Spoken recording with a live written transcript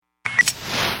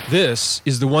This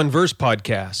is the One Verse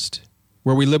Podcast,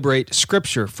 where we liberate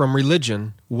Scripture from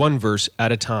religion one verse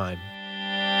at a time.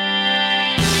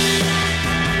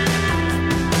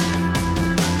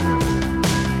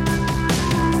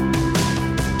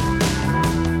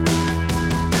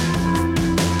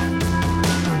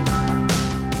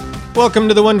 Welcome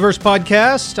to the One Verse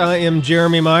Podcast. I am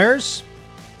Jeremy Myers.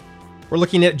 We're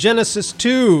looking at Genesis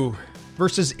 2,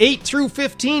 verses 8 through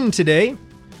 15 today,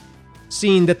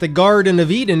 seeing that the Garden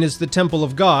of Eden is the temple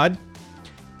of God.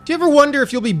 Do you ever wonder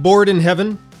if you'll be bored in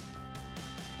heaven?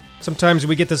 Sometimes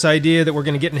we get this idea that we're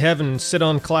going to get in heaven and sit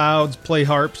on clouds, play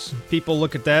harps. People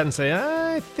look at that and say,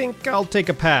 I think I'll take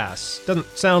a pass. Doesn't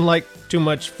sound like too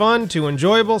much fun, too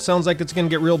enjoyable. Sounds like it's going to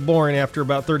get real boring after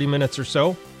about 30 minutes or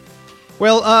so.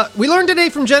 Well, we learned today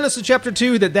from Genesis chapter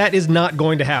 2 that is not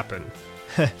going to happen.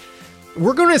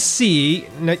 We're going to see,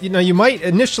 you might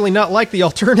initially not like the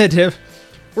alternative,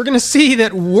 we're going to see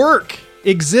that work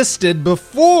existed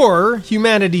before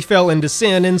humanity fell into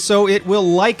sin, and so it will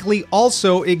likely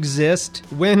also exist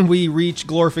when we reach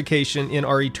glorification in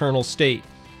our eternal state.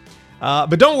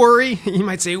 But don't worry, you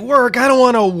might say, work, I don't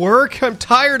want to work, I'm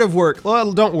tired of work.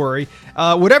 Well, don't worry.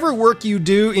 Whatever work you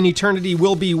do in eternity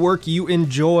will be work you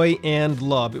enjoy and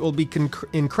love. It will be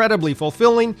incredibly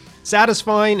fulfilling,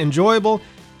 satisfying, enjoyable,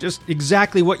 just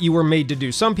exactly what you were made to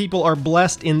do. Some people are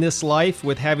blessed in this life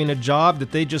with having a job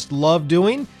that they just love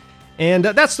doing, and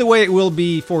that's the way it will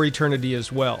be for eternity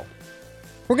as well.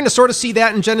 We're going to sort of see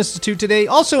that in Genesis 2 today.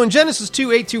 Also in Genesis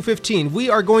 2, 8 through 15, we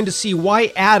are going to see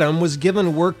why Adam was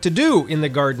given work to do in the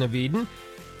Garden of Eden,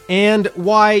 and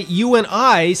why you and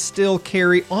I still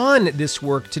carry on this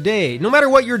work today. No matter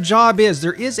what your job is,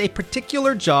 there is a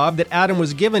particular job that Adam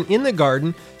was given in the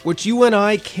garden, which you and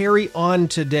I carry on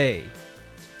today.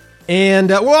 And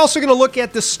we're also going to look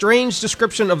at the strange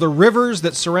description of the rivers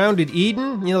that surrounded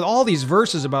Eden. You know, all these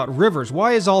verses about rivers.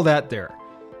 Why is all that there?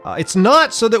 It's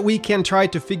not so that we can try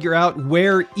to figure out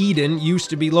where Eden used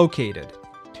to be located.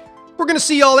 We're going to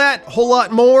see all that, a whole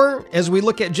lot more, as we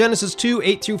look at Genesis 2,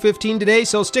 8 through 15 today,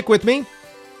 so stick with me.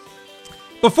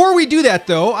 Before we do that,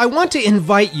 though, I want to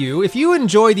invite you, if you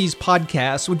enjoy these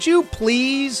podcasts, would you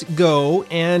please go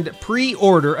and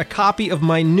pre-order a copy of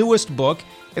my newest book?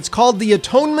 It's called The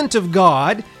Atonement of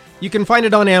God. You can find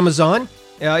it on Amazon.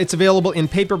 It's available in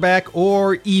paperback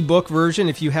or ebook version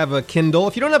if you have a Kindle.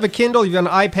 If you don't have a Kindle, you've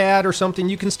got an iPad or something,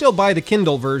 you can still buy the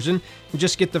Kindle version and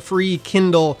just get the free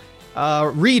Kindle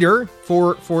reader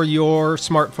for your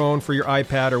smartphone, for your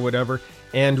iPad or whatever,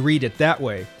 and read it that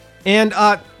way. And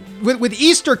with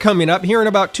Easter coming up here in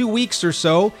about 2 weeks or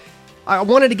so, I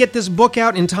wanted to get this book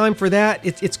out in time for that.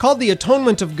 It's called The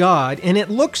Atonement of God, and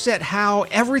it looks at how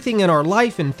everything in our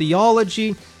life and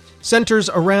theology centers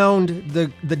around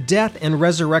the death and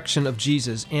resurrection of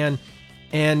Jesus and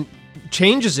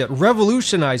changes it,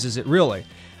 revolutionizes it, really.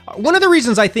 One of the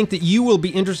reasons I think that you will be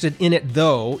interested in it,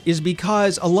 though, is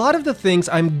because a lot of the things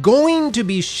I'm going to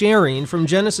be sharing from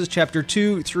Genesis chapter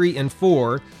 2, 3, and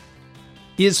 4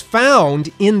 is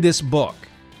found in this book.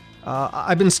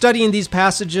 I've been studying these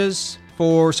passages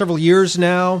for several years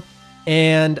now,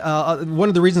 and one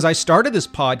of the reasons I started this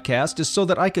podcast is so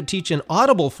that I could teach in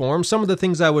audible form some of the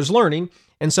things I was learning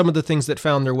and some of the things that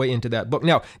found their way into that book.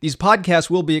 Now, these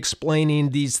podcasts will be explaining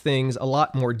these things a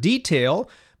lot more detail,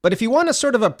 but if you want a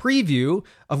sort of a preview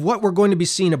of what we're going to be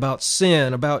seeing about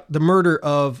sin, about the murder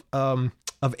of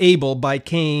Abel by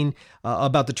Cain,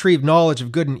 about the tree of knowledge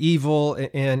of good and evil,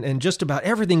 and just about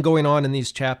everything going on in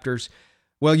these chapters,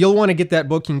 well, you'll want to get that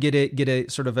book and get a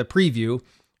sort of a preview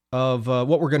of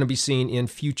what we're going to be seeing in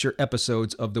future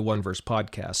episodes of the One Verse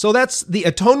Podcast. So that's The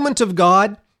Atonement of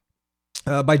God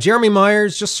by Jeremy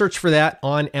Myers. Just search for that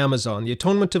on Amazon. The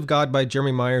Atonement of God by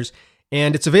Jeremy Myers.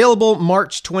 And it's available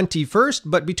March 21st,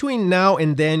 but between now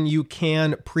and then, you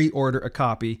can pre-order a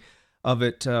copy of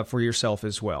it for yourself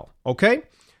as well. Okay?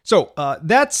 So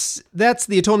that's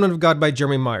The Atonement of God by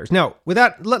Jeremy Myers. Now, with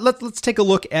that, let's take a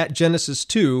look at Genesis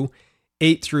 2,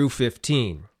 8 through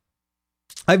 15.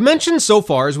 I've mentioned so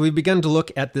far, as we've begun to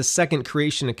look at this second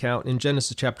creation account in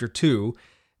Genesis chapter 2,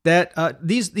 that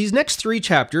these next three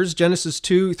chapters, Genesis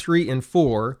 2, 3, and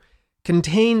 4,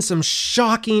 contain some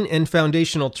shocking and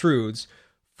foundational truths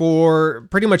for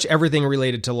pretty much everything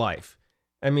related to life.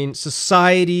 I mean,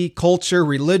 society, culture,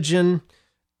 religion,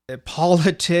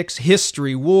 politics,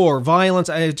 history, war, violence,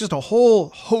 just a whole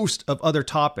host of other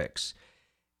topics.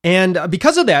 And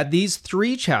because of that, these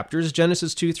three chapters,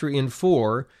 Genesis 2, 3, and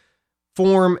 4,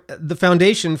 form the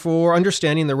foundation for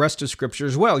understanding the rest of Scripture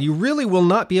as well. You really will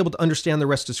not be able to understand the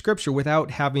rest of Scripture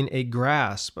without having a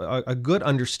grasp, a good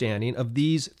understanding of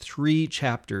these three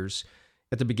chapters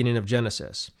at the beginning of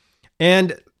Genesis.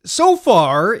 And so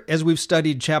far, as we've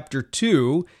studied chapter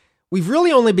 2, we've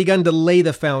really only begun to lay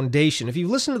the foundation. If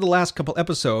you've listened to the last couple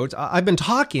episodes, I've been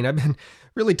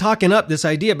really talking up this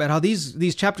idea about how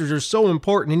these chapters are so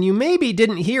important, and you maybe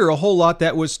didn't hear a whole lot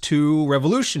that was too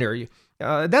revolutionary.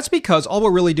 That's because all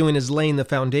we're really doing is laying the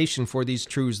foundation for these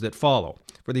truths that follow,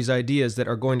 for these ideas that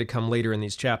are going to come later in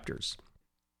these chapters.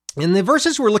 In the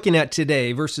verses we're looking at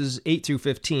today, verses 8 through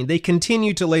 15, they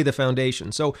continue to lay the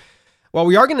foundation. So while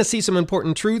we are going to see some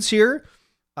important truths here,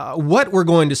 what we're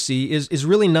going to see is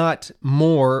really not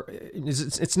more,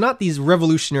 it's not these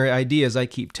revolutionary ideas I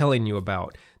keep telling you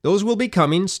about. Those will be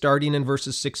coming starting in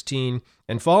verses 16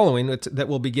 and following that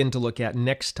we'll begin to look at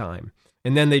next time.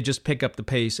 And then they just pick up the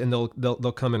pace and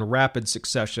they'll come in rapid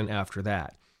succession after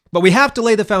that. But we have to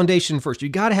lay the foundation first. You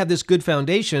got to have this good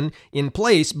foundation in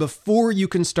place before you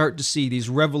can start to see these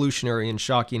revolutionary and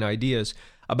shocking ideas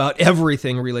about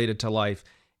everything related to life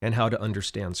and how to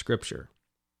understand Scripture.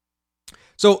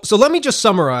 So let me just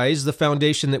summarize the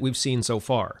foundation that we've seen so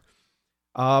far.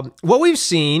 What we've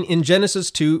seen in Genesis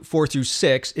 2, 4 through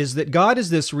 6 is that God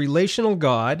is this relational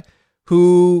God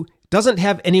who doesn't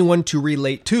have anyone to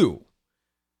relate to.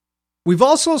 We've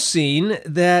also seen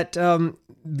that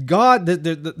God,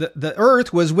 the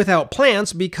earth was without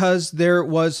plants because there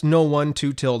was no one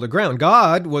to till the ground.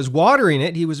 God was watering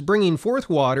it. He was bringing forth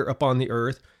water upon the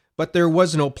earth, but there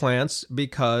was no plants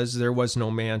because there was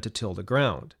no man to till the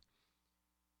ground.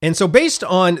 And so based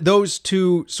on those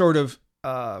two sort of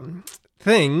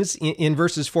things in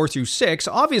verses 4 through 6,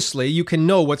 obviously you can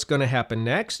know what's going to happen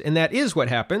next, and that is what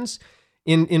happens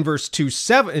in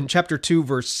chapter 2,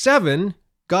 verse 7.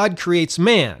 God creates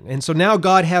man, and so now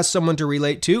God has someone to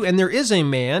relate to, and there is a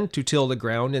man to till the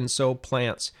ground, and so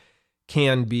plants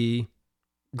can be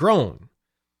grown.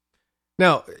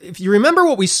 Now, if you remember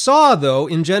what we saw, though,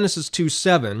 in Genesis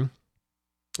 2:7,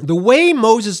 the way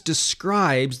Moses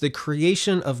describes the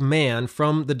creation of man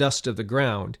from the dust of the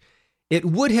ground, it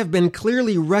would have been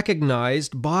clearly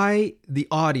recognized by the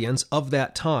audience of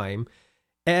that time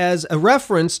as a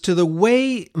reference to the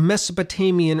way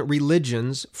Mesopotamian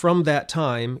religions from that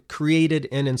time created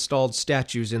and installed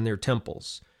statues in their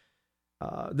temples.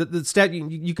 The statue,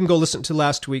 you can go listen to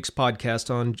last week's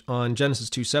podcast on Genesis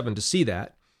 2:7 to see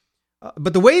that.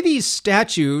 But the way these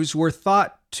statues were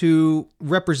thought to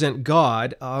represent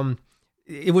God,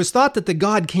 it was thought that the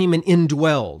God came and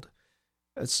indwelled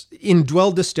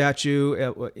the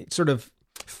statue, sort of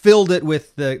filled it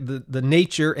with the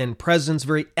nature and presence,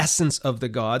 very essence of the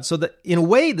God, so that in a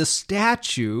way the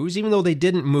statues, even though they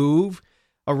didn't move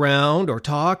around or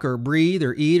talk or breathe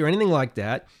or eat or anything like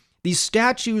that, these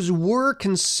statues were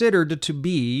considered to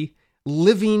be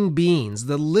living beings,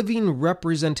 the living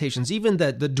representations, even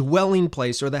the dwelling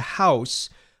place or the house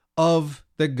of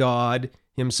the God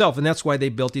himself. And that's why they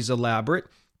built these elaborate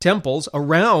temples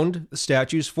around the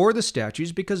statues for the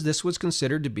statues, because this was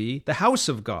considered to be the house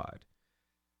of God.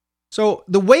 So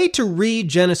the way to read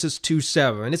Genesis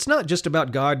 2:7, it's not just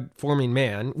about God forming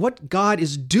man. What God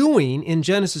is doing in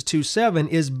Genesis 2:7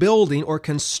 is building or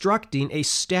constructing a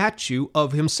statue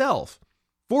of himself,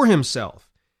 for himself.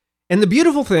 And the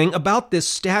beautiful thing about this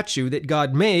statue that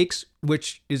God makes,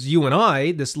 which is you and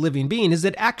I, this living being, is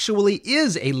it actually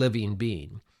is a living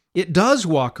being. It does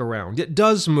walk around. It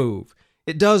does move.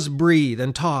 It does breathe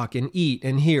and talk and eat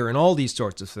and hear and all these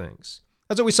sorts of things.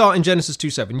 That's what we saw in Genesis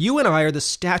 2:7. You and I are the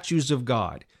statues of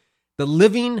God, the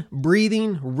living,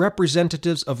 breathing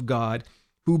representatives of God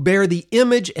who bear the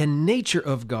image and nature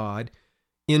of God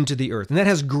into the earth. And that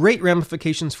has great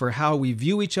ramifications for how we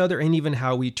view each other and even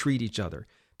how we treat each other.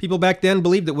 People back then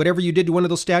believed that whatever you did to one of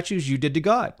those statues, you did to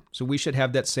God. So we should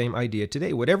have that same idea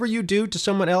today. Whatever you do to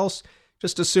someone else,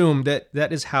 just assume that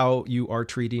that is how you are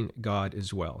treating God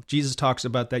as well. Jesus talks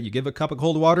about that. You give a cup of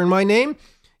cold water in my name,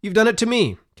 you've done it to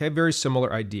me. Okay, very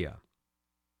similar idea.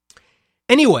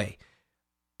 Anyway,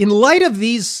 in light of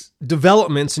these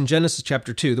developments in Genesis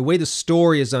chapter 2, the way the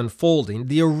story is unfolding,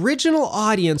 the original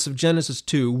audience of Genesis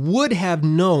 2 would have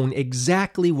known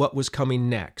exactly what was coming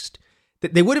next.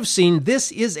 That they would have seen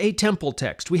this is a temple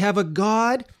text. We have a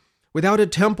God without a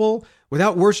temple,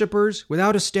 without worshipers,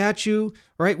 without a statue,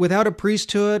 right? Without a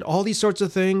priesthood, all these sorts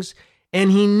of things.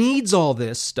 And he needs all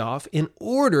this stuff in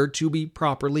order to be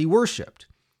properly worshiped.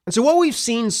 And so what we've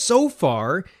seen so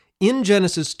far in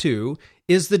Genesis 2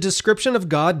 is the description of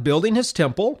God building his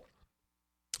temple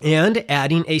and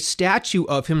adding a statue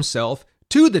of himself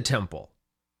to the temple.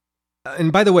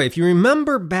 And by the way, if you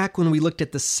remember back when we looked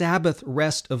at the Sabbath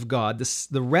rest of God,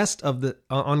 the rest of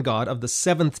on God of the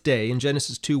seventh day in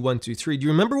Genesis 2, 1 through 3, do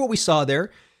you remember what we saw there?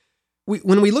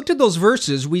 When we looked at those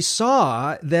verses, we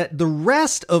saw that the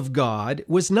rest of God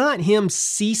was not him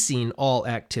ceasing all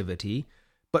activity,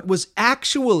 but was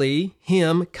actually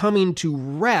him coming to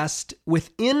rest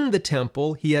within the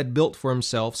temple he had built for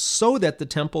himself so that the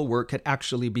temple work could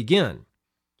actually begin.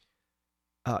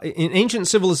 In ancient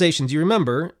civilizations, you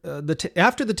remember,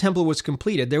 after the temple was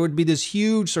completed, there would be this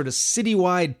huge sort of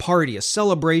citywide party, a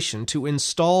celebration to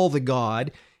install the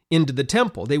god into the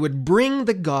temple. They would bring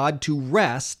the god to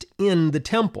rest in the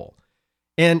temple.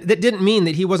 And that didn't mean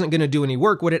that he wasn't going to do any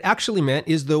work. What it actually meant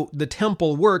is the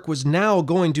temple work was now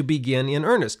going to begin in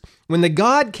earnest. When the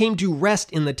god came to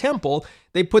rest in the temple,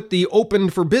 they put the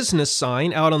open for business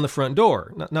sign out on the front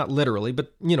door. Not literally,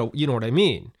 but you know what I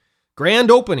mean.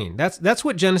 Grand opening. That's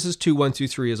what Genesis 2, 1 through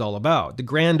 3 is all about. The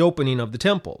grand opening of the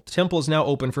temple. The temple is now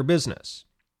open for business.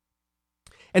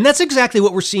 And that's exactly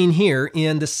what we're seeing here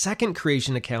in the second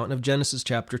creation account of Genesis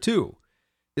chapter 2.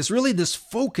 It's really this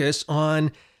focus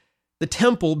on the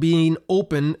temple being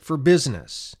open for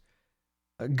business.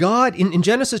 God, in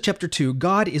Genesis chapter 2,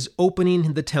 God is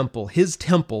opening the temple, his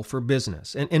temple, for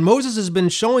business. And Moses has been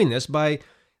showing this by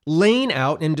laying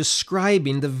out and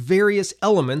describing the various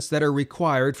elements that are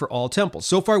required for all temples.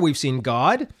 So far, we've seen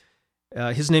God.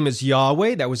 His name is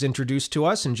Yahweh. That was introduced to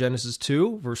us in Genesis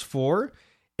 2, verse 4.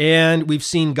 And we've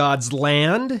seen God's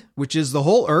land, which is the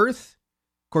whole earth.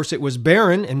 Of course, it was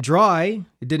barren and dry.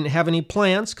 It didn't have any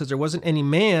plants because there wasn't any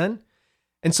man.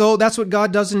 And so that's what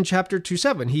God does in chapter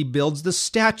 2:7. He builds the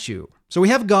statue. So we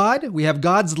have God, we have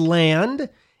God's land,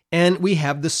 and we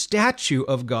have the statue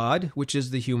of God, which is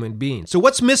the human being. So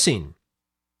what's missing?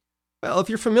 Well, if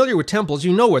you're familiar with temples,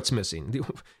 you know what's missing.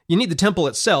 You need the temple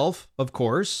itself, of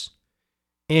course,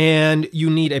 and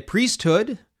you need a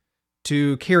priesthood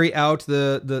to carry out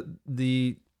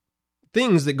the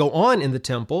things that go on in the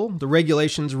temple, the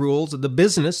regulations, rules, the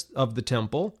business of the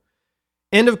temple.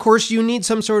 And of course, you need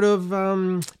some sort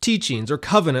of teachings or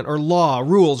covenant or law,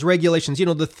 rules, regulations,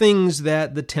 the things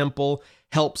that the temple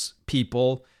helps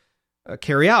people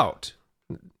carry out.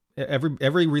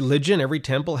 Every religion, every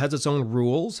temple has its own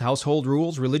rules, household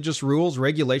rules, religious rules,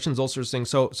 regulations, all sorts of things.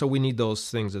 So we need those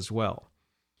things as well.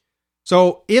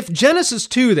 So if Genesis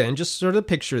 2 then, just sort of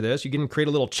picture this, you can create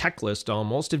a little checklist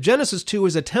almost. If Genesis 2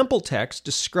 is a temple text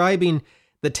describing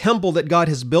the temple that God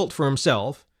has built for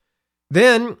himself,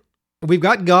 then we've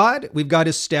got God, we've got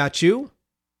his statue,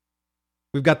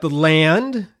 we've got the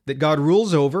land that God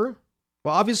rules over.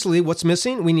 Well, obviously, what's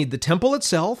missing? We need the temple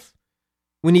itself,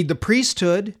 we need the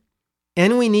priesthood,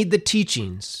 and we need the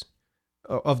teachings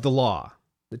of the law.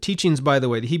 The teachings, by the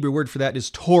way, the Hebrew word for that is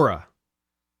Torah.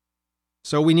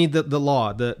 So we need the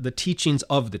law, the teachings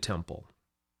of the temple.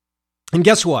 And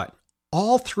guess what?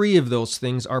 All three of those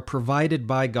things are provided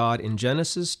by God in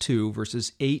Genesis 2,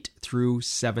 verses 8 through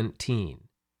 17.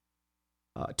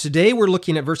 Today we're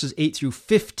looking at verses 8 through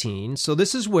 15, so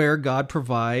this is where God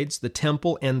provides the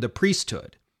temple and the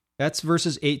priesthood. That's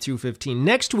verses 8 through 15.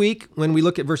 Next week, when we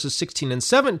look at verses 16 and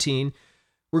 17,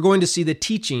 we're going to see the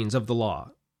teachings of the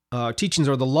law. Teachings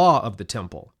are the law of the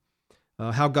temple.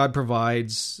 How God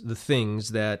provides the things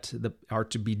that are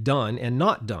to be done and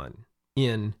not done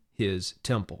in his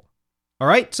temple. All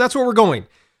right, so that's where we're going.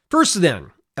 First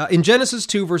then, in Genesis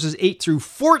 2, verses 8 through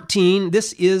 14,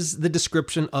 this is the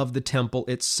description of the temple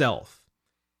itself.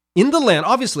 In the land,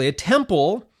 obviously, a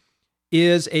temple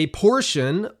is a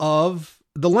portion of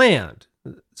the land.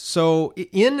 So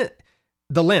in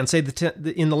the land, say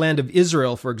in the land of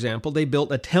Israel, for example, they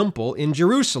built a temple in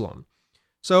Jerusalem.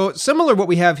 So similar to what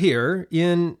we have here,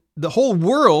 in the whole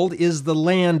world is the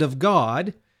land of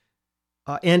God,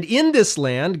 and in this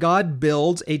land, God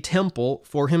builds a temple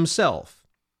for himself.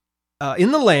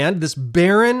 In the land, this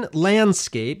barren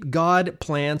landscape, God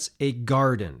plants a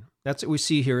garden. That's what we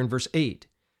see here in verse 8.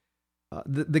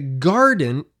 The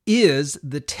garden is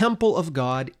the temple of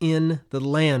God in the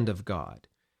land of God.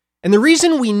 And the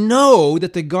reason we know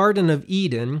that the Garden of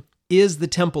Eden is the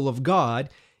temple of God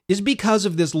is because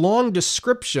of this long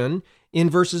description in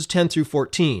verses 10 through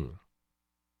 14.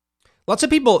 Lots of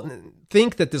people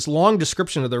think that this long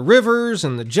description of the rivers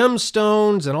and the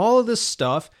gemstones and all of this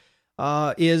stuff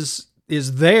is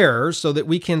there so that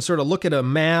we can sort of look at a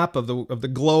map of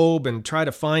the globe and try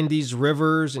to find these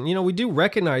rivers. And, we do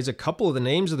recognize a couple of the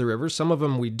names of the rivers. Some of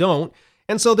them we don't.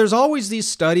 And so there's always these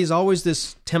studies, always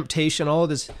this temptation, all of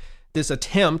this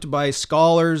attempt by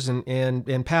scholars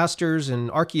and pastors and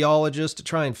archaeologists to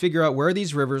try and figure out where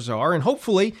these rivers are, and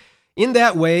hopefully in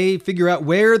that way figure out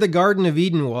where the Garden of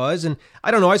Eden was. And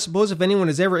I don't know, I suppose if anyone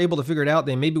is ever able to figure it out,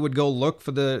 they maybe would go look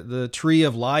for the tree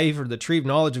of life or the tree of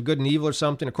knowledge of good and evil or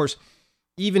something. Of course,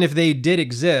 even if they did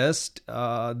exist,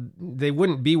 they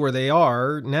wouldn't be where they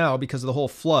are now because of the whole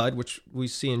flood, which we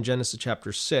see in Genesis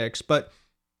chapter 6. But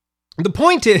The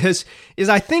point is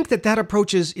I think that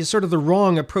approach is sort of the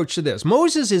wrong approach to this.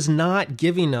 Moses is not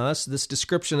giving us this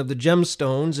description of the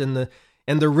gemstones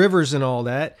and the rivers and all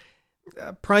that.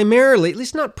 Primarily, at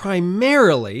least not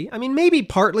primarily. I mean, maybe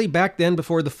partly back then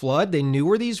before the flood, they knew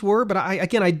where these were, but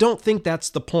I don't think that's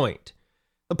the point.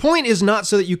 The point is not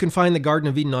so that you can find the Garden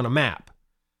of Eden on a map.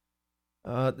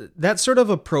 That sort of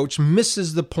approach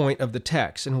misses the point of the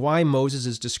text and why Moses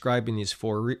is describing these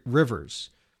four rivers.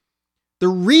 The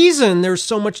reason there's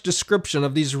so much description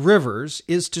of these rivers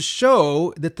is to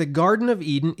show that the Garden of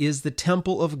Eden is the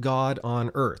temple of God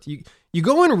on earth. You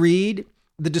go and read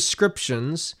the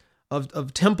descriptions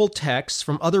of temple texts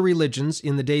from other religions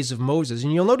in the days of Moses,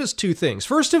 and you'll notice two things.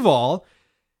 First of all,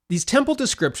 these temple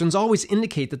descriptions always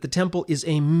indicate that the temple is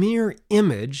a mere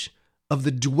image of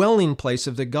the dwelling place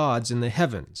of the gods in the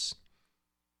heavens.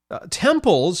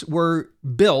 Temples were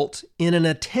built in an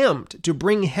attempt to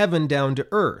bring heaven down to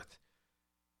earth,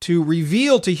 to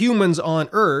reveal to humans on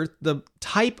earth the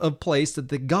type of place that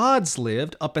the gods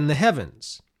lived up in the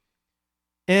heavens.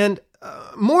 And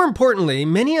more importantly,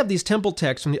 many of these temple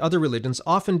texts from the other religions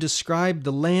often describe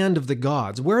the land of the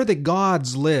gods, where the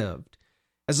gods lived,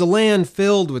 as a land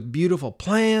filled with beautiful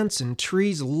plants and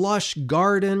trees, lush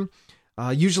garden.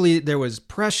 Usually there was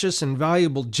precious and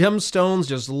valuable gemstones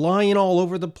just lying all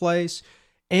over the place.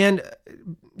 And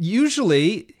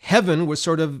usually heaven was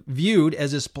sort of viewed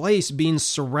as this place being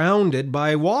surrounded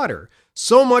by water.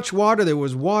 So much water, there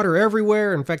was water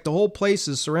everywhere. In fact, the whole place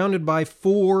is surrounded by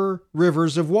 4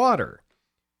 rivers of water.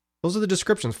 Those are the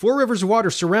descriptions. 4 rivers of water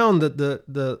surround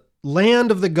the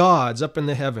land of the gods up in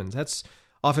the heavens. That's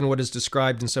often what is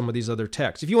described in some of these other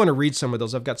texts. If you want to read some of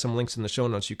those, I've got some links in the show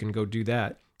notes. You can go do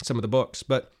that, some of the books.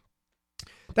 But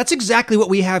that's exactly what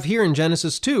we have here in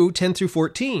Genesis 2, 10 through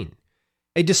 14.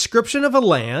 A description of a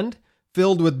land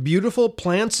filled with beautiful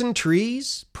plants and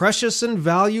trees, precious and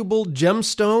valuable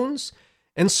gemstones,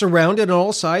 and surrounded on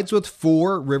all sides with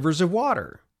 4 rivers of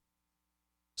water.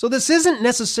 So this isn't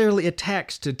necessarily a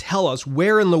text to tell us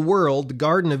where in the world the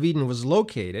Garden of Eden was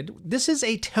located. This is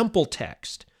a temple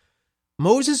text.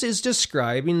 Moses is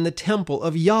describing the temple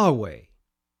of Yahweh.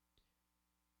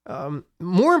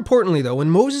 More importantly, though, when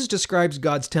Moses describes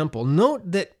God's temple,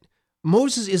 note that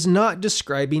Moses is not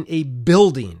describing a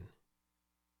building,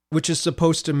 which is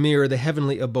supposed to mirror the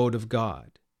heavenly abode of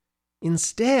God.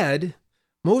 Instead,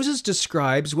 Moses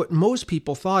describes what most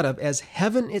people thought of as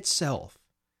heaven itself.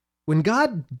 When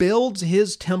God builds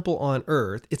his temple on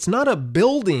earth, it's not a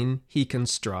building he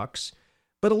constructs,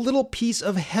 but a little piece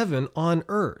of heaven on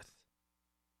earth.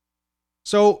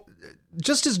 So,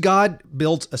 just as God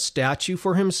builds a statue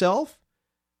for himself,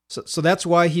 so that's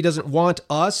why he doesn't want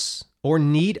us or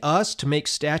need us to make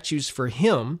statues for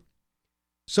him,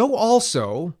 so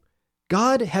also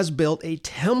God has built a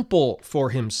temple for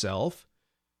himself,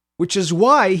 which is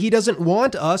why he doesn't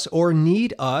want us or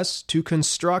need us to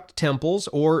construct temples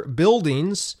or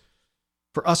buildings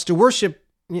for us to worship,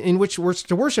 in which we're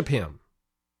to worship him.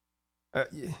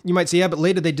 You might say, yeah, but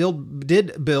later they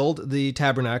did build the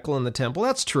tabernacle and the temple.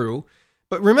 That's true.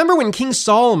 But remember when King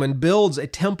Solomon builds a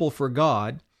temple for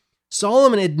God,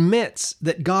 Solomon admits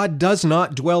that God does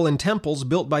not dwell in temples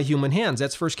built by human hands.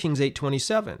 That's 1 Kings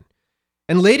 8:27.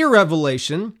 And later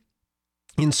revelation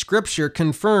in Scripture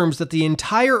confirms that the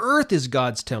entire earth is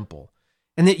God's temple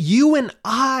and that you and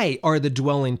I are the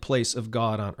dwelling place of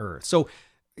God on earth. So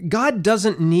God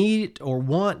doesn't need or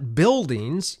want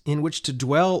buildings in which to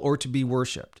dwell or to be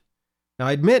worshiped. Now,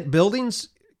 I admit buildings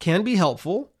can be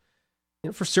helpful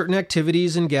for certain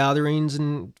activities and gatherings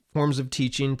and forms of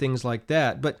teaching, things like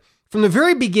that. But from the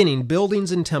very beginning,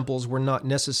 buildings and temples were not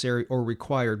necessary or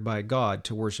required by God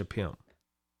to worship him.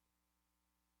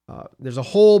 There's a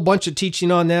whole bunch of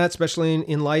teaching on that, especially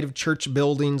in light of church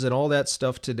buildings and all that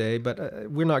stuff today,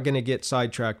 but we're not going to get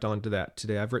sidetracked onto that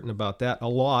today. I've written about that a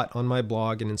lot on my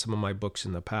blog and in some of my books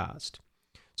in the past.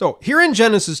 So here in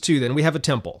Genesis 2, then, we have a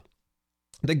temple.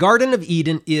 The Garden of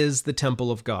Eden is the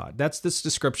temple of God. That's this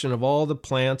description of all the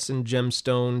plants and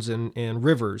gemstones and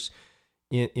rivers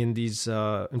in these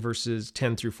in verses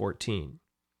 10 through 14.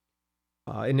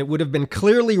 And it would have been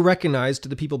clearly recognized to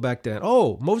the people back then.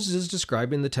 Oh, Moses is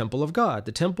describing the temple of God,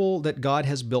 the temple that God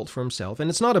has built for himself. And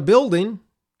it's not a building.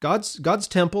 God's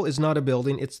temple is not a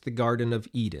building. It's the Garden of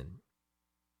Eden.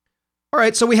 All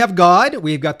right, so we have God.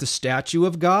 We've got the statue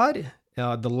of God,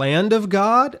 the land of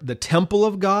God, the temple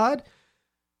of God.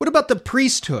 What about the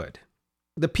priesthood,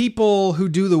 the people who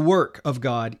do the work of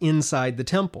God inside the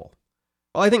temple?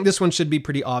 Well, I think this one should be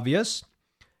pretty obvious.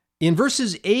 In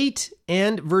verses 8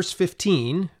 and verse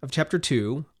 15 of chapter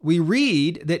 2, we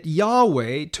read that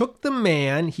Yahweh took the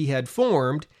man he had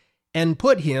formed and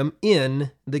put him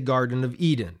in the Garden of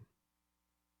Eden.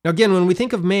 Now, again, when we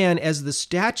think of man as the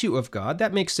statue of God,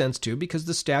 that makes sense too, because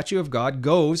the statue of God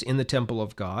goes in the temple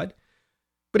of God.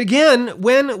 But again,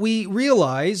 when we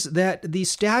realize that the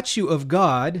statue of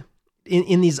God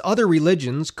in these other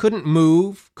religions couldn't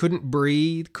move, couldn't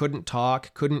breathe, couldn't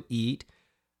talk, couldn't eat,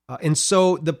 and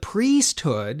so the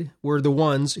priesthood were the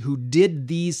ones who did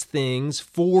these things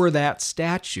for that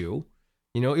statue.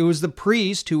 It was the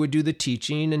priest who would do the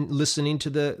teaching and listening to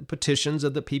the petitions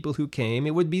of the people who came.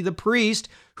 It would be the priest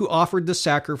who offered the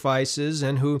sacrifices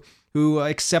and who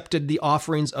accepted the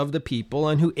offerings of the people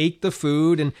and who ate the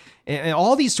food and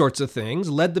all these sorts of things,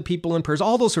 led the people in prayers,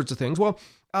 all those sorts of things. Well,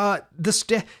 and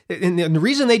the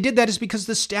reason they did that is because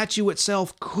the statue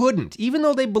itself couldn't. Even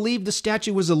though they believed the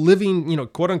statue was a living,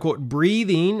 quote-unquote,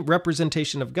 breathing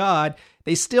representation of God,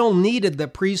 they still needed the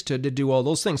priesthood to do all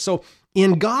those things. So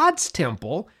in God's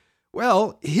temple,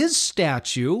 well, his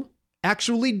statue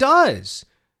actually does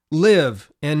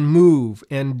live and move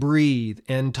and breathe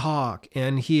and talk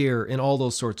and hear and all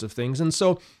those sorts of things. And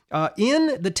so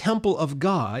in the temple of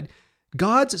God,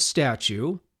 God's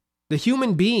statue, the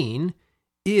human being,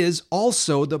 is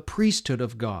also the priesthood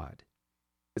of God.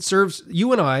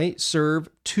 You and I serve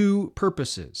two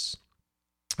purposes.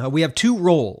 We have two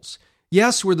roles.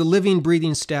 Yes, we're the living,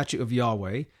 breathing statue of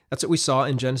Yahweh. That's what we saw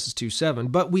in Genesis 2:7.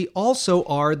 But we also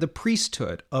are the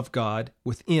priesthood of God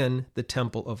within the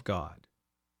temple of God.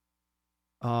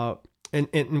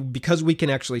 And because we can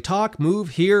actually talk, move,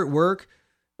 hear, work,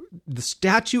 the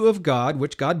statue of God,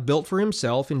 which God built for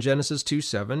himself in Genesis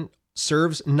 2:7,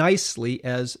 serves nicely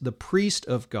as the priest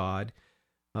of God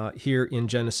here in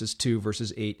Genesis 2,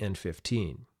 verses 8 and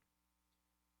 15.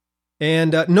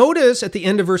 And notice at the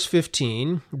end of verse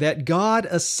 15 that God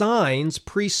assigns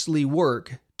priestly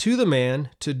work to the man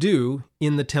to do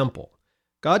in the temple.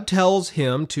 God tells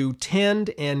him to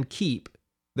tend and keep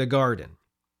the garden.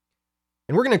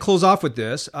 And we're going to close off with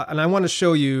this, and I want to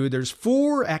show you there's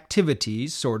 4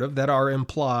 activities, sort of, that are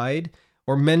implied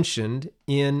or mentioned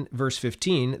in verse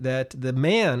 15 that the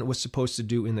man was supposed to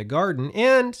do in the garden.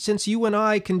 And since you and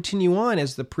I continue on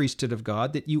as the priesthood of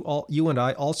God, that you and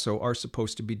I also are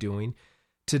supposed to be doing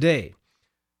today.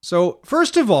 So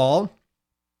first of all,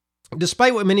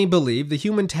 despite what many believe, the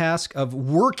human task of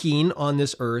working on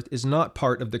this earth is not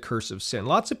part of the curse of sin.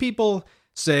 Lots of people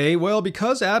say, well,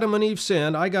 because Adam and Eve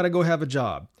sinned, I got to go have a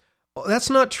job. Well, that's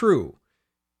not true.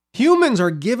 Humans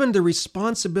are given the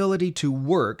responsibility to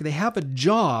work. They have a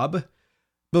job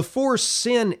before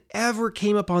sin ever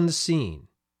came upon the scene.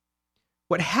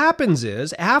 What happens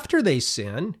is, after they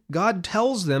sin, God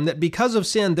tells them that because of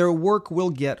sin, their work will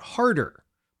get harder,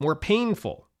 more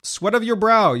painful. Sweat of your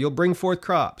brow, you'll bring forth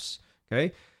crops.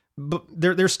 Okay? But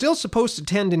they're still supposed to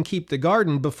tend and keep the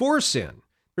garden before sin.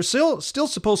 They're still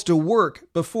supposed to work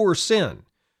before sin.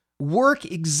 Work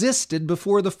existed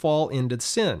before the fall into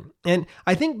sin. And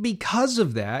I think because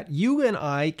of that, you and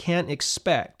I can't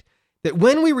expect that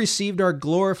when we received our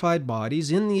glorified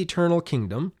bodies in the eternal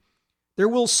kingdom, there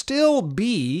will still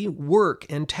be work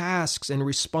and tasks and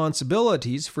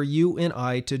responsibilities for you and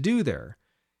I to do there.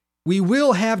 We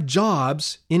will have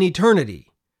jobs in eternity.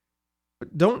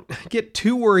 But don't get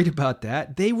too worried about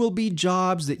that. They will be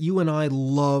jobs that you and I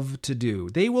love to do.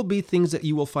 They will be things that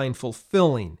you will find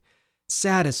fulfilling,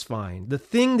 satisfying, the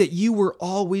thing that you were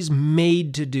always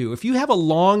made to do. If you have a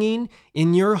longing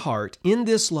in your heart in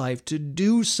this life to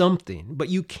do something, but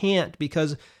you can't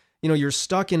because, you're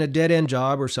stuck in a dead-end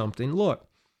job or something, look,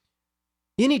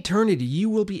 in eternity, you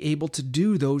will be able to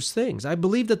do those things. I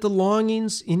believe that the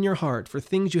longings in your heart for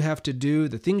things you have to do,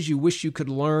 the things you wish you could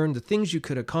learn, the things you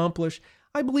could accomplish,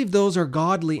 I believe those are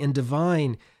godly and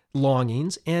divine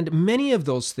longings, and many of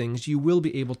those things you will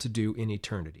be able to do in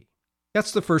eternity.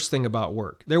 That's the first thing about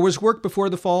work. There was work before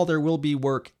the fall. There will be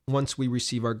work once we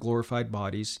receive our glorified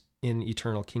bodies in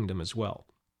eternal kingdom as well.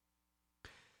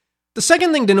 The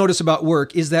second thing to notice about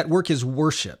work is that work is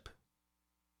worship.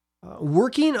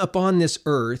 Working upon this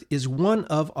earth is one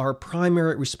of our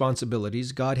primary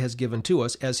responsibilities God has given to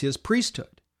us as his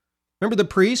priesthood. Remember, the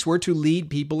priests were to lead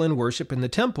people in worship in the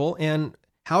temple, and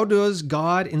how does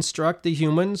God instruct the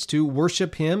humans to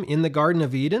worship him in the Garden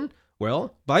of Eden?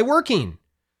 Well, by working.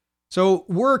 So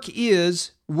work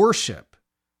is worship.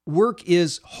 Work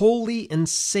is holy and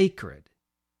sacred.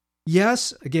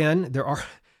 Yes, again, there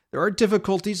are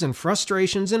difficulties and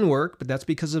frustrations in work, but that's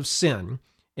because of sin.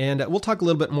 And we'll talk a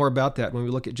little bit more about that when we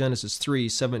look at Genesis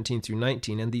 3:17 through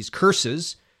 19, and these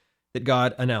curses that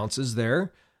God announces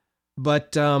there.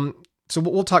 But so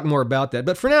we'll talk more about that.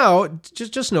 But for now,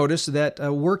 just notice that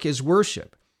work is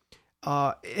worship.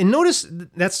 And notice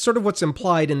that's sort of what's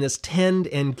implied in this tend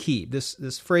and keep,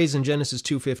 this phrase in Genesis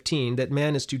 2:15, that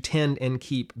man is to tend and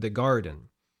keep the garden.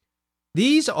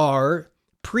 These are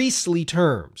priestly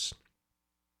terms.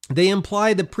 They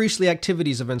imply the priestly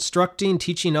activities of instructing,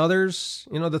 teaching others,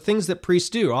 the things that priests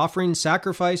do, offering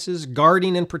sacrifices,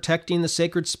 guarding and protecting the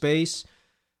sacred space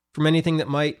from anything that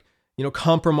might,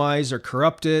 compromise or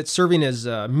corrupt it, serving as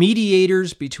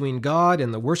mediators between God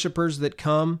and the worshipers that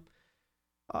come.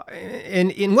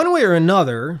 And in one way or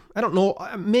another, I don't know,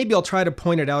 maybe I'll try to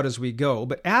point it out as we go,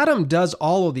 but Adam does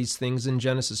all of these things in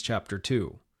Genesis chapter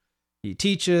 2. He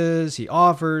teaches, he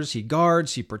offers, he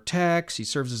guards, he protects, he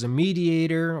serves as a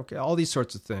mediator, all these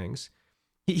sorts of things.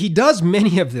 He does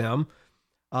many of them,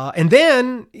 and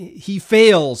then he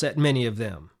fails at many of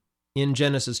them in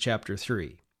Genesis chapter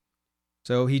 3.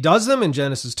 So he does them in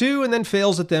Genesis 2 and then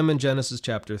fails at them in Genesis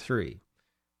chapter 3.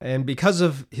 And because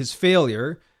of his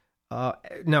failure,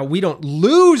 now we don't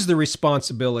lose the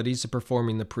responsibilities of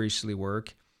performing the priestly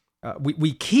work.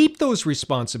 We keep those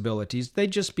responsibilities, they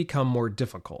just become more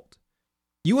difficult.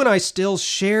 You and I still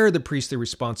share the priestly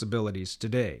responsibilities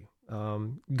today.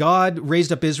 God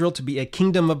raised up Israel to be a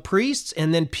kingdom of priests,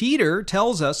 and then Peter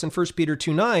tells us in 1 Peter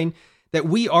 2:9 that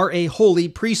we are a holy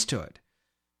priesthood.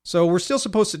 So we're still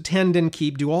supposed to tend and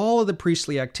do all of the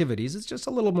priestly activities. It's just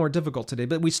a little more difficult today,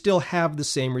 but we still have the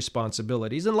same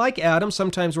responsibilities. And like Adam,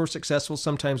 sometimes we're successful,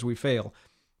 sometimes we fail.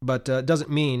 But it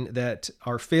doesn't mean that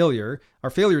our failure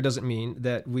doesn't mean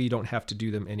that we don't have to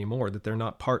do them anymore, that they're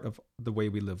not part of the way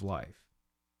we live life.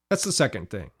 That's the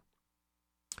second thing.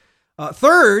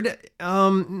 Third,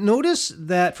 notice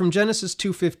that from Genesis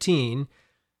 2:15,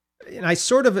 and I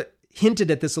sort of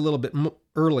hinted at this a little bit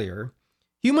earlier,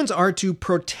 humans are to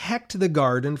protect the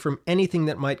garden from anything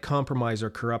that might compromise or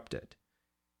corrupt it.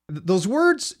 Those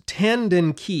words, tend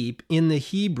and keep, in the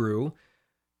Hebrew,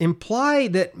 imply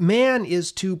that man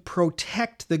is to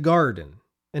protect the garden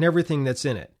and everything that's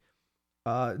in it.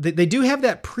 They do have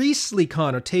that priestly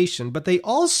connotation, but they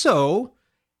also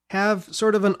have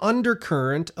sort of an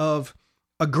undercurrent of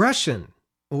aggression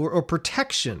or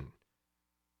protection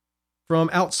from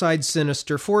outside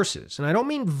sinister forces. And I don't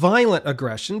mean violent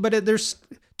aggression, but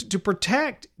to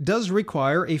protect does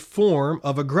require a form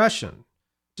of aggression.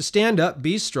 To stand up,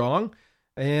 be strong,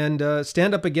 and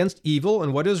stand up against evil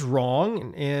and what is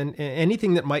wrong and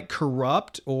anything that might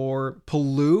corrupt or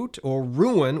pollute or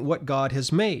ruin what God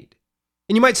has made.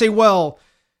 And you might say, well,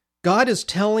 God is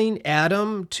telling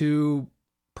Adam to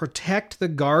protect the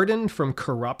garden from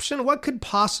corruption? What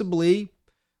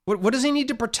does he need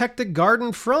to protect the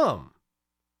garden from?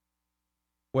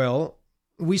 Well,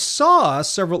 we saw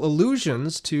several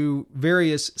allusions to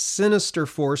various sinister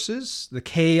forces, the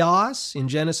chaos in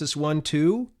Genesis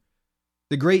 1:2,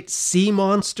 the great sea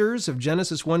monsters of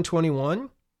Genesis 1:21,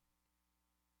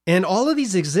 and all of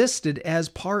these existed as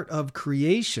part of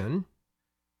creation,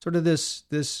 sort of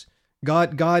this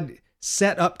God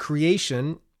set up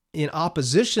creation in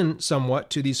opposition somewhat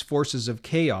to these forces of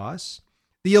chaos.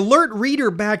 The alert reader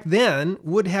back then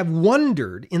would have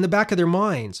wondered in the back of their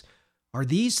minds, are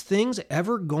these things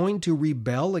ever going to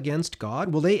rebel against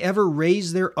God? Will they ever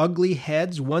raise their ugly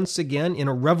heads once again in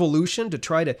a revolution to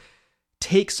try to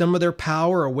take some of their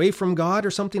power away from God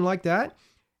or something like that?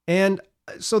 And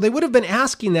so they would have been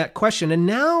asking that question. And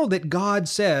now that God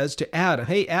says to Adam,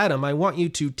 hey, Adam, I want you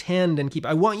to tend and keep,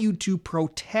 I want you to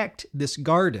protect this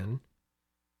garden,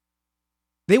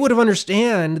 they would have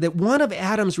understood that one of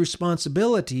Adam's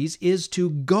responsibilities is to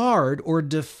guard or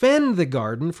defend the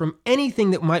garden from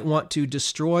anything that might want to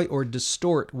destroy or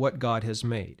distort what God has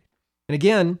made. And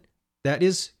again, that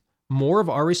is more of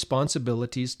our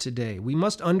responsibilities today. We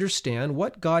must understand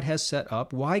what God has set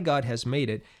up, why God has made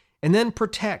it, and then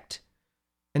protect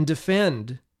and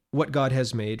defend what God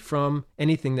has made from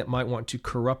anything that might want to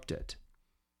corrupt it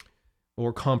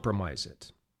or compromise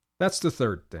it. That's the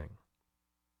third thing.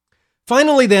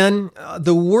 Finally, then,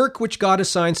 the work which God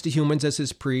assigns to humans as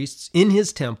his priests in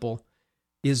his temple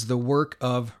is the work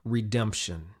of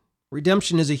redemption.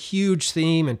 Redemption is a huge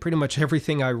theme in pretty much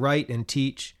everything I write and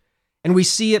teach. And we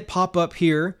see it pop up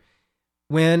here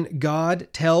when God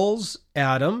tells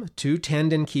Adam to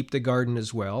tend and keep the garden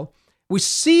as well. We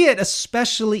see it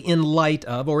especially in light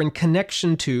of or in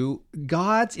connection to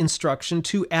God's instruction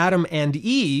to Adam and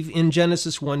Eve in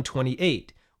Genesis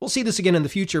 1:28. We'll see this again in the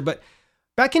future, but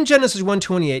back in Genesis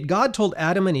 1:28, God told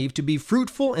Adam and Eve to be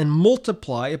fruitful and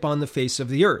multiply upon the face of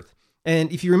the earth.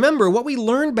 And if you remember, what we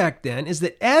learned back then is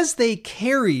that as they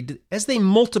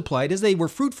were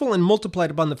fruitful and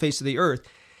multiplied upon the face of the earth,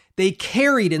 they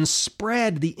carried and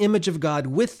spread the image of God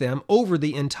with them over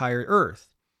the entire earth.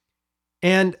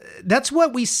 And that's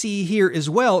what we see here as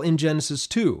well in Genesis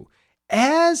 2.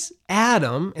 As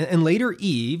Adam and later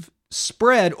Eve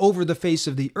spread over the face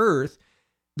of the earth,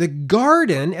 the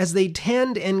garden, as they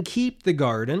tend and keep the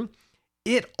garden,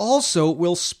 it also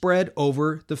will spread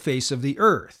over the face of the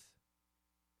earth.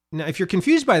 Now, if you're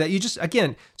confused by that, you just,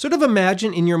 again, sort of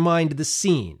imagine in your mind the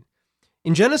scene.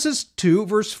 In Genesis 2,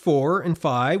 verse 4 and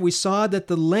 5, we saw that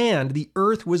the land, the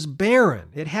earth, was barren.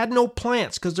 It had no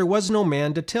plants because there was no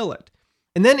man to till it.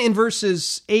 And then in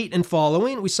verses 8 and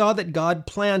following, we saw that God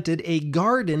planted a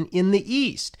garden in the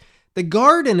east. The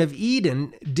Garden of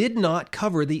Eden did not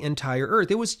cover the entire earth.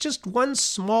 It was just one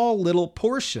small little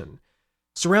portion,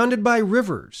 surrounded by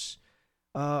rivers.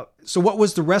 So what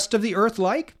was the rest of the earth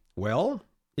like? Well,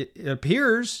 it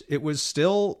appears it was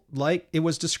still like it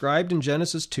was described in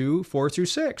Genesis 2, 4 through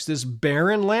 6, this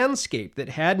barren landscape that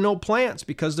had no plants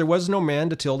because there was no man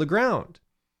to till the ground.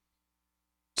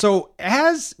 So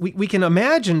as we can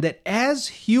imagine that as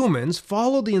humans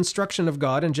follow the instruction of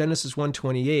God in Genesis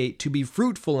 1:28 to be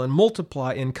fruitful and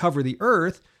multiply and cover the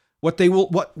earth,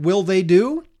 what will they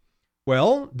do?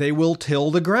 Well, they will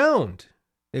till the ground.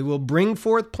 They will bring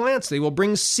forth plants. They will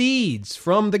bring seeds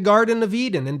from the Garden of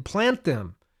Eden and plant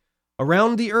them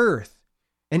around the earth.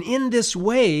 And in this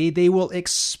way, they will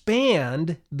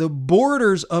expand the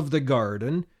borders of the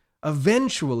garden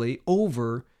eventually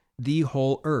over the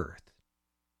whole earth.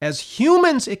 As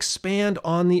humans expand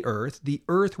on the earth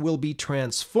will be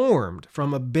transformed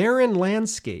from a barren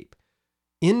landscape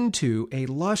into a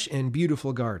lush and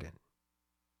beautiful garden.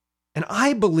 And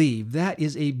I believe that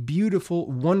is a beautiful,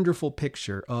 wonderful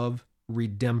picture of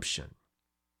redemption.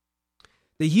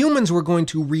 The humans were going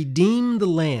to redeem the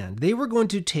land. They were going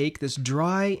to take this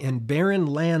dry and barren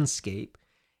landscape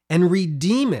and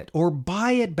redeem it or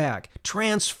buy it back,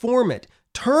 transform it,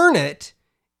 turn it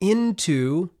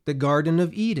into the Garden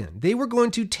of Eden. They were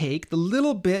going to take the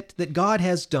little bit that God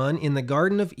has done in the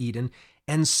Garden of Eden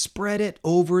and spread it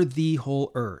over the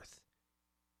whole earth.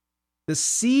 The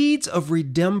seeds of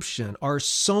redemption are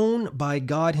sown by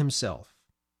God Himself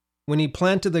when He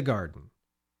planted the garden.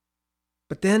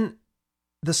 But then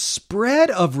the spread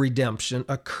of redemption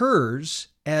occurs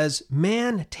as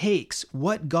man takes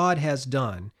what God has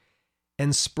done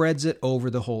and spreads it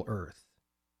over the whole earth.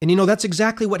 And that's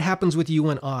exactly what happens with you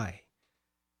and I.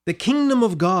 The kingdom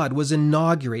of God was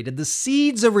inaugurated. The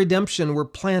seeds of redemption were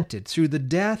planted through the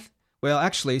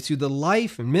through the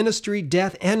life and ministry,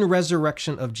 death, and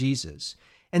resurrection of Jesus.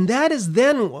 And that is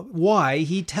then why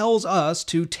He tells us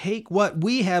to take what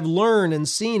we have learned and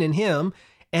seen in Him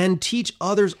and teach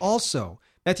others also.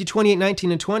 Matthew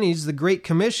 28:19 and 20 is the Great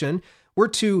Commission. We're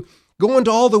to go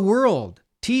into all the world,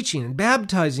 teaching and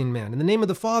baptizing men in the name of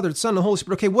the Father, the Son, and the Holy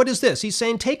Spirit. Okay, what is this? He's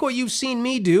saying, take what you've seen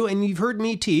me do and you've heard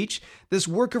me teach, this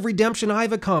work of redemption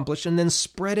I've accomplished, and then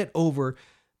spread it over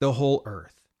the whole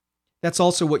earth. That's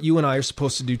also what you and I are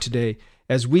supposed to do today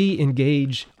as we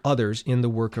engage others in the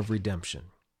work of redemption.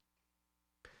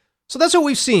 So that's what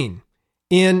we've seen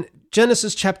in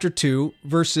Genesis chapter 2,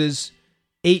 verses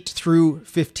 8 through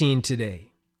 15 today.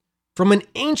 From an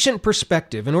ancient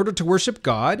perspective, in order to worship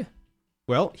God,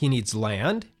 well, He needs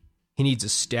land, He needs a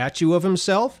statue of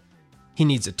Himself, He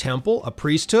needs a temple, a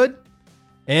priesthood,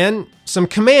 and some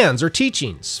commands or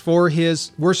teachings for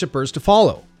His worshipers to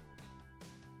follow.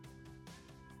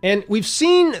 And we've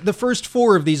seen the first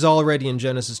 4 of these already in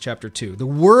Genesis chapter 2. The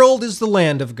world is the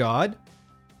land of God,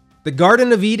 the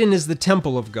Garden of Eden is the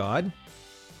temple of God,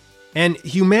 and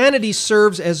humanity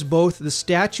serves as both the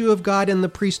statue of God and the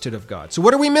priesthood of God. So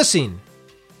what are we missing?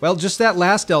 Well, just that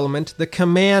last element, the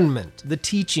commandment, the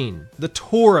teaching, the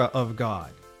Torah of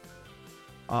God.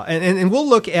 And we'll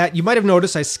look at, you might have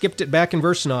noticed I skipped it back in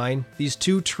verse 9, these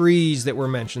 2 trees that were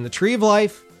mentioned, the tree of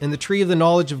life and the tree of the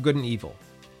knowledge of good and evil.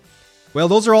 Well,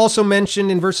 those are also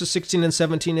mentioned in verses 16 and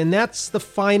 17, and that's the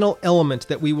final element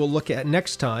that we will look at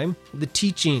next time, the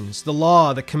teachings, the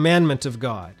law, the commandment of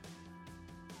God.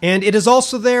 And it is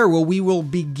also there where we will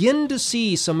begin to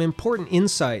see some important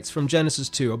insights from Genesis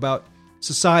 2 about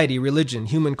society, religion,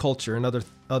 human culture, and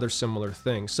other similar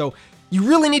things. So you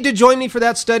really need to join me for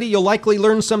that study. You'll likely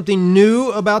learn something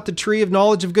new about the tree of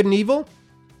knowledge of good and evil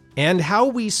and how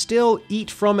we still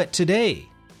eat from it today,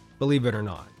 believe it or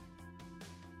not.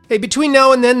 Hey, between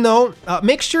now and then, though,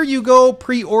 make sure you go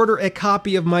pre-order a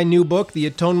copy of my new book, The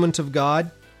Atonement of God.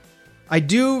 I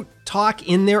do talk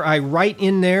in there, I write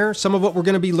in there some of what we're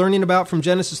going to be learning about from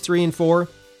Genesis 3 and 4.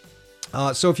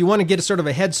 So if you want to get a sort of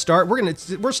a head start,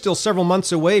 we're still several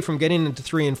months away from getting into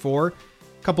 3 and 4,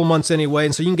 a couple months anyway,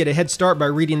 and so you can get a head start by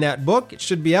reading that book. It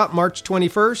should be out March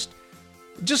 21st.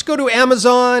 Just go to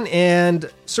Amazon and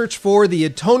search for The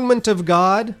Atonement of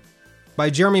God by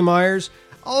Jeremy Myers.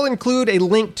 I'll include a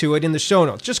link to it in the show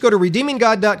notes. Just go to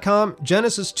redeeminggod.com,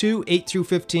 Genesis 2, 8 through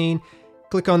 15.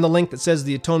 Click on the link that says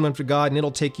The Atonement of God, and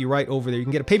it'll take you right over there. You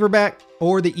can get a paperback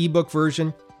or the ebook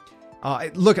version.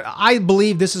 Look, I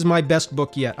believe this is my best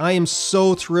book yet. I am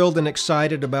so thrilled and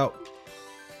excited about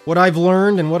what I've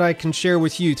learned and what I can share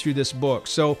with you through this book.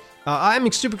 So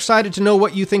I'm super excited to know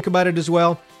what you think about it as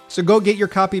well. So go get your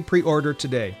copy pre-order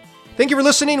today. Thank you for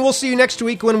listening. We'll see you next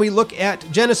week when we look at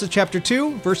Genesis chapter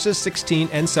 2, verses 16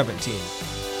 and 17.